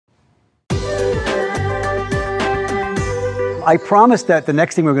I promised that the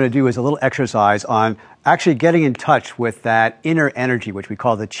next thing we're going to do is a little exercise on actually getting in touch with that inner energy, which we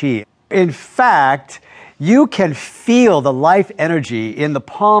call the chi. In fact, you can feel the life energy in the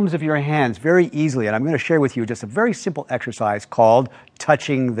palms of your hands very easily, and I'm going to share with you just a very simple exercise called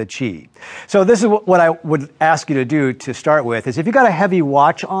touching the chi. So this is what I would ask you to do to start with, is if you've got a heavy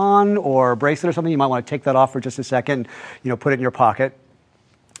watch on or a bracelet or something, you might want to take that off for just a second, put it in your pocket.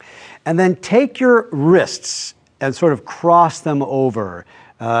 And then take your wrists and sort of cross them over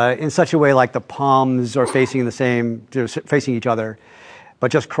in such a way like the palms are facing facing each other,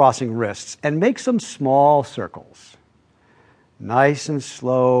 but just crossing wrists. And make some small circles. Nice and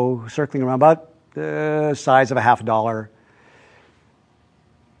slow, circling around about the size of a $50.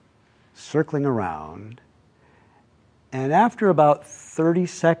 Circling around. And after about 30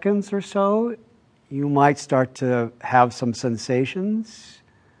 seconds or so, you might start to have some sensations.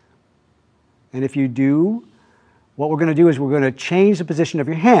 And if you do, what we're going to do is we're going to change the position of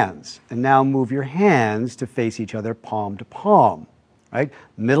your hands and now move your hands to face each other palm to palm, right?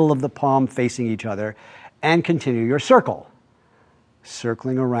 Middle of the palm facing each other, and continue your circle.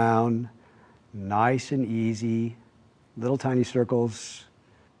 Circling around, nice and easy, little tiny circles.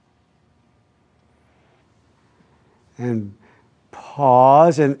 And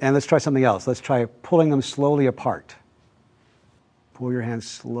pause, and let's try something else. Let's try pulling them slowly apart. Pull your hands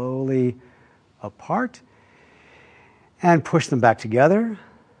slowly apart and push them back together.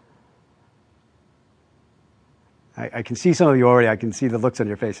 I can see some of you already. I can see the looks on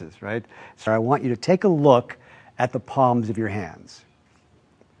your faces, right? So I want you to take a look at the palms of your hands.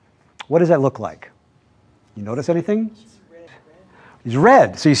 What does that look like? You notice anything? It's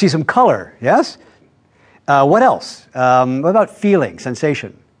red. So you see some color, yes? What else? What about feeling,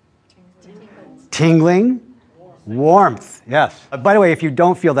 sensation? Tingling. Warmth, yes. By the way, if you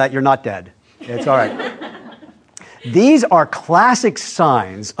don't feel that, you're not dead. It's all right. These are classic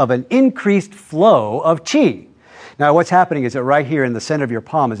signs of an increased flow of qi. Now, what's happening is that right here in the center of your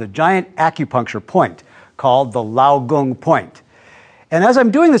palm is a giant acupuncture point called the Lao Gong point. And as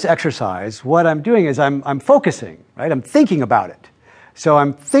I'm doing this exercise, what I'm doing is I'm focusing, right? I'm thinking about it. So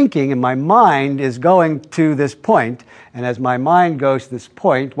I'm thinking, and my mind is going to this point, and as my mind goes to this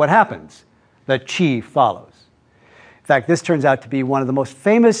point, what happens? The qi follows. In fact, this turns out to be one of the most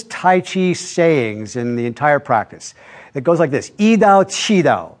famous Tai Chi sayings in the entire practice. It goes like this: Yi Dao, Qi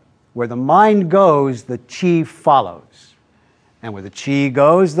Dao. Where the mind goes, the qi follows. And where the qi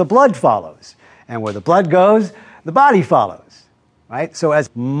goes, the blood follows. And where the blood goes, the body follows. Right? So as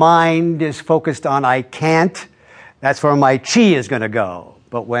mind is focused on I can't, that's where my qi is going to go.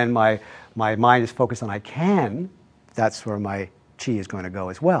 But when my mind is focused on I can, that's where my qi is going to go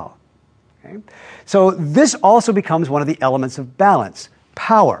as well. Okay? So this also becomes one of the elements of balance.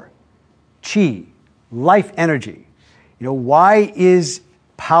 Power, qi, life energy. Why is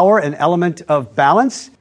power an element of balance?